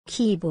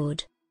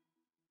Keyboard.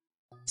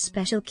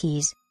 Special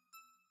keys.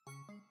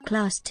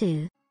 Class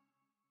 2.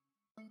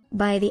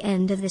 By the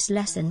end of this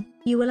lesson,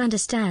 you will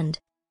understand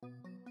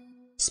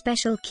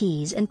special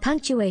keys and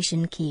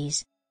punctuation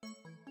keys,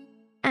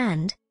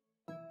 and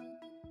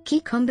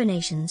key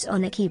combinations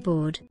on a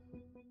keyboard.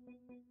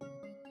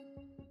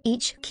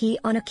 Each key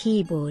on a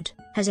keyboard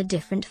has a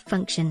different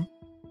function.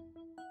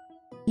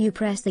 You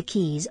press the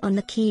keys on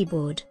the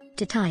keyboard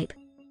to type.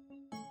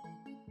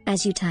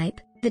 As you type,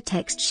 the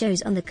text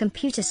shows on the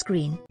computer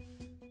screen.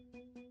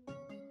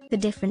 The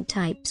different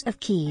types of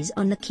keys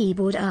on the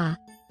keyboard are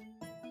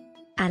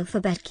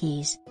alphabet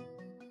keys,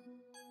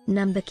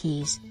 number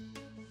keys,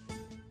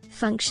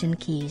 function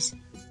keys,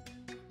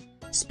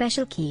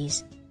 special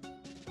keys,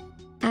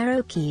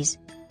 arrow keys,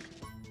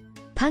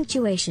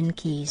 punctuation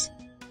keys,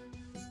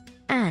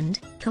 and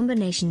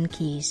combination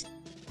keys.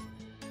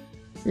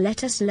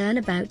 Let us learn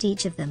about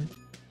each of them.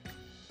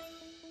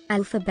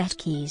 Alphabet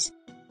keys.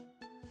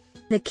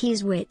 The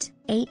keys with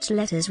 8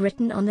 letters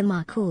written on them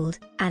are called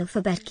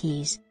alphabet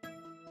keys.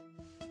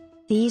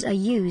 These are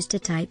used to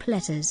type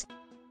letters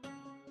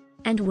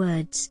and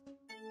words.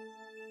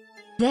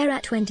 There are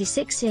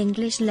 26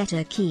 English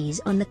letter keys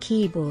on the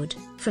keyboard,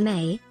 from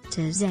A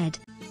to Z.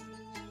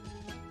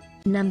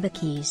 Number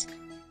keys.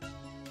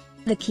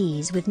 The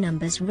keys with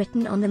numbers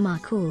written on them are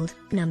called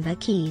number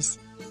keys.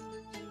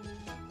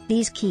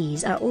 These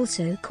keys are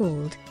also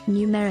called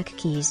numeric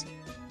keys.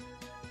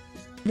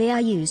 They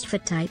are used for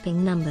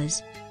typing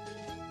numbers.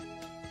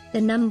 The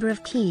number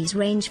of keys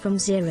range from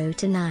 0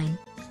 to 9.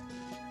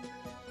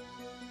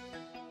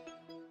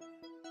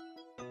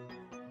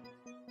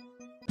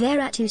 There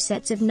are 2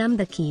 sets of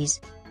number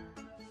keys.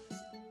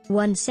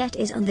 One set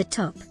is on the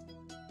top,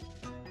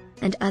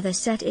 and other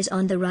set is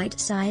on the right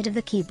side of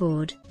the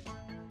keyboard.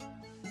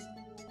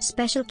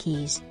 Special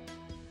keys.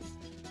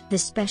 The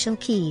special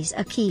keys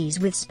are keys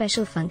with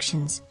special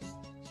functions.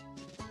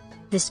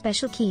 The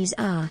special keys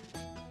are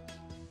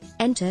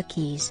Enter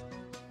keys,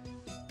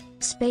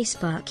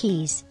 Spacebar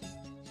keys,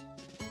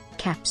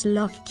 Caps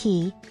Lock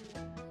key,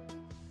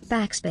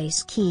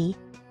 Backspace key,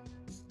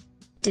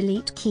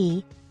 Delete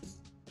key,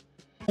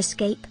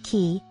 Escape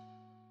key,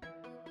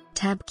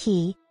 Tab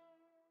key,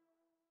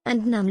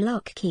 and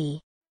Numlock key.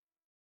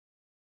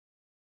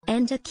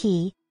 Enter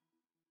key.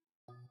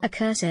 A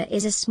cursor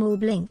is a small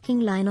blinking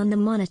line on the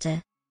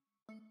monitor.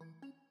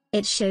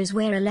 It shows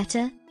where a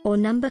letter or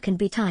number can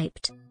be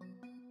typed.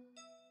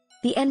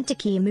 The Enter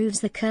key moves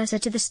the cursor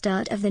to the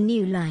start of the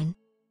new line.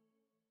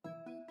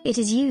 It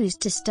is used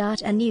to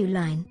start a new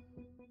line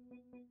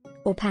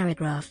or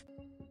paragraph.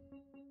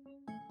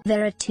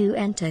 There are 2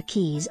 Enter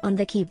keys on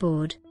the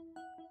keyboard.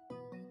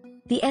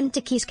 The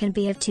Enter keys can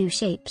be of 2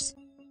 shapes.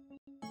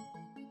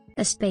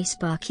 A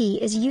spacebar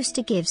key is used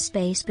to give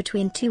space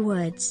between 2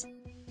 words,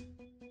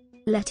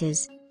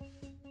 letters,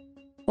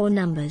 or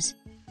numbers.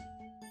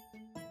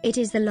 It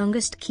is the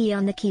longest key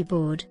on the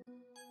keyboard.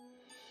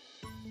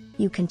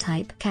 You can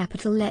type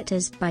capital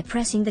letters by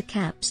pressing the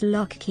Caps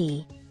Lock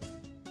key.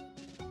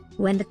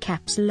 When the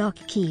Caps Lock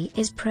key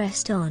is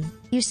pressed on,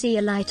 you see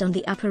a light on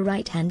the upper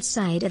right-hand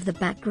side of the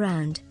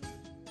background.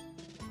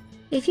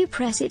 If you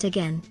press it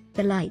again,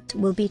 the light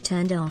will be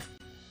turned off.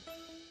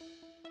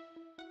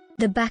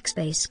 The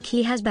Backspace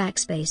key has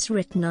backspace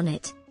written on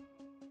it.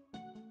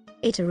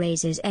 It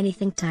erases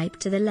anything typed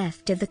to the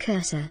left of the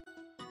cursor.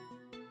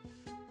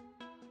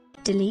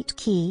 Delete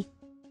key.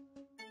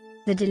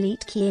 The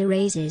Delete key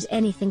erases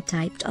anything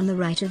typed on the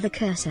right of the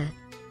cursor.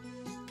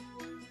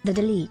 The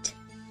Delete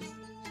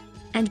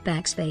and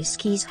Backspace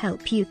keys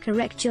help you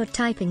correct your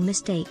typing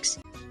mistakes.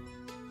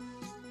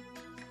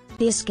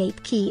 The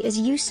Escape key is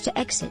used to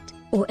exit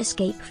or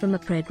escape from a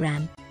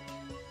program.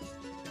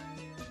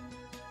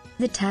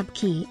 The Tab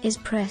key is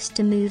pressed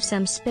to move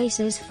some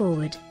spaces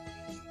forward.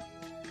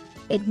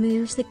 It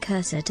moves the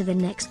cursor to the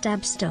next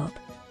tab stop.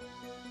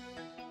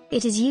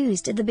 It is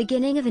used at the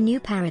beginning of a new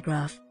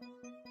paragraph,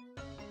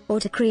 or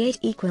to create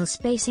equal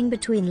spacing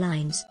between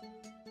lines.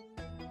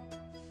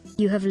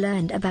 You have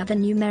learned about the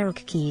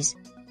numeric keys.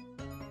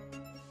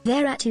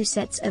 There are 2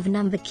 sets of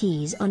number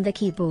keys on the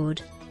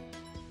keyboard.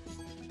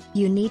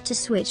 You need to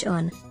switch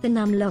on the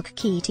Numlock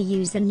key to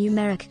use the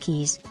numeric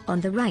keys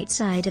on the right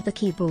side of the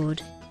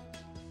keyboard.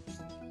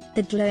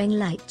 The glowing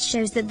light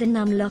shows that the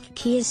Numlock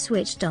key is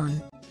switched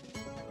on.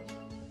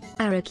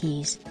 Arrow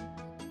keys.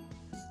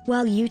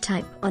 While you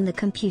type on the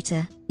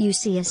computer, you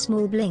see a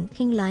small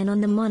blinking line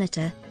on the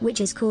monitor,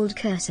 which is called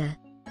cursor.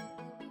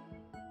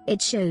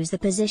 It shows the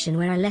position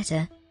where a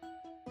letter,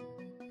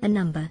 a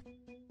number,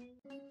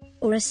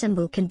 or a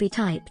symbol can be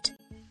typed.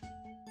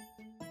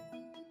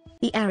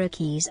 The arrow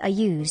keys are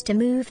used to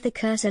move the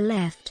cursor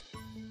left,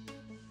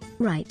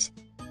 right,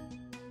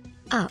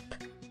 up,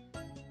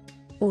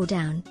 or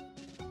down.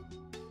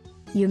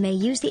 You may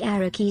use the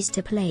arrow keys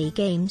to play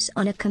games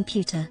on a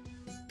computer.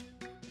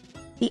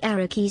 The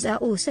arrow keys are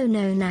also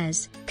known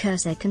as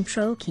cursor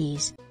control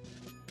keys.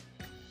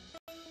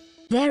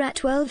 There are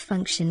 12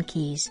 function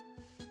keys.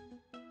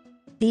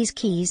 These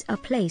keys are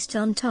placed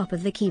on top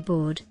of the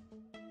keyboard.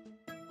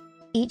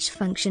 Each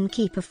function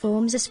key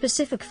performs a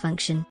specific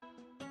function.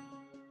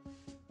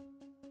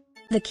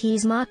 The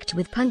keys marked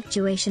with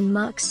punctuation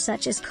marks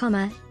such as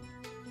comma,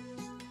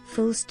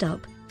 full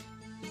stop,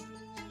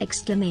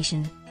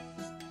 exclamation,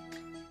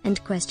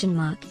 and question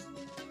mark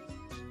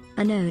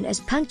are known as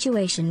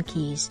punctuation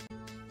keys.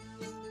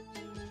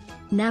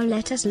 Now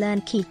let us learn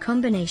key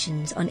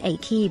combinations on a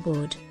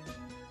keyboard.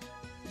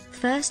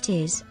 First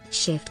is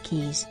Shift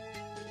keys.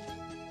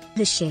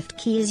 The Shift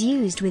key is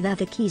used with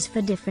other keys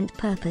for different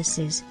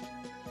purposes.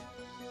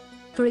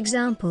 For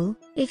example,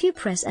 if you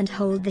press and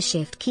hold the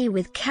Shift key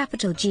with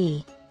capital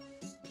G,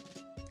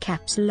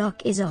 caps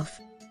lock is off.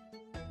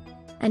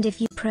 And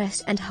if you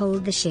press and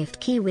hold the Shift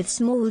key with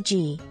small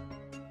g,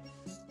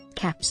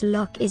 caps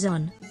lock is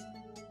on.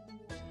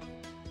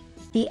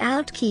 The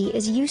Alt key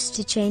is used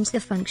to change the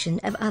function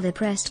of other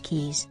pressed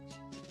keys.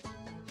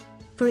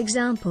 For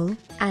example,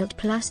 Alt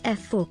plus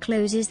F4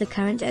 closes the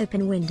current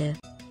open window.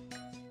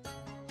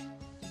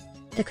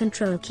 The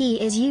Control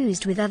key is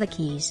used with other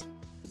keys.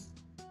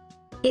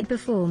 It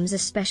performs a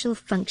special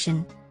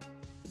function.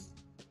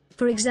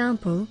 For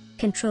example,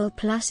 Control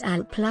plus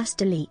Alt plus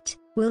Delete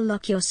will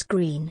lock your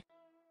screen.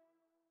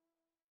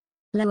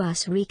 Let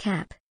us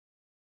recap.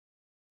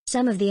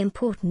 Some of the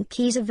important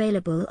keys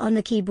available on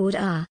the keyboard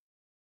are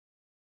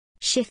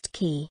Shift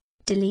key,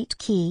 Delete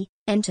key,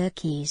 Enter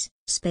keys,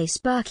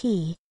 Spacebar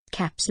key,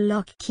 Caps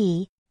Lock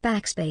key,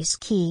 Backspace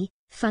key,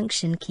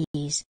 Function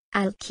keys,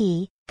 Alt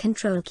key,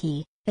 Control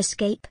key,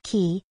 Escape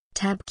key,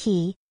 Tab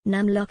key,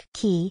 Numlock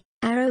key,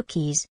 Arrow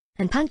keys,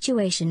 and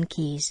Punctuation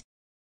keys.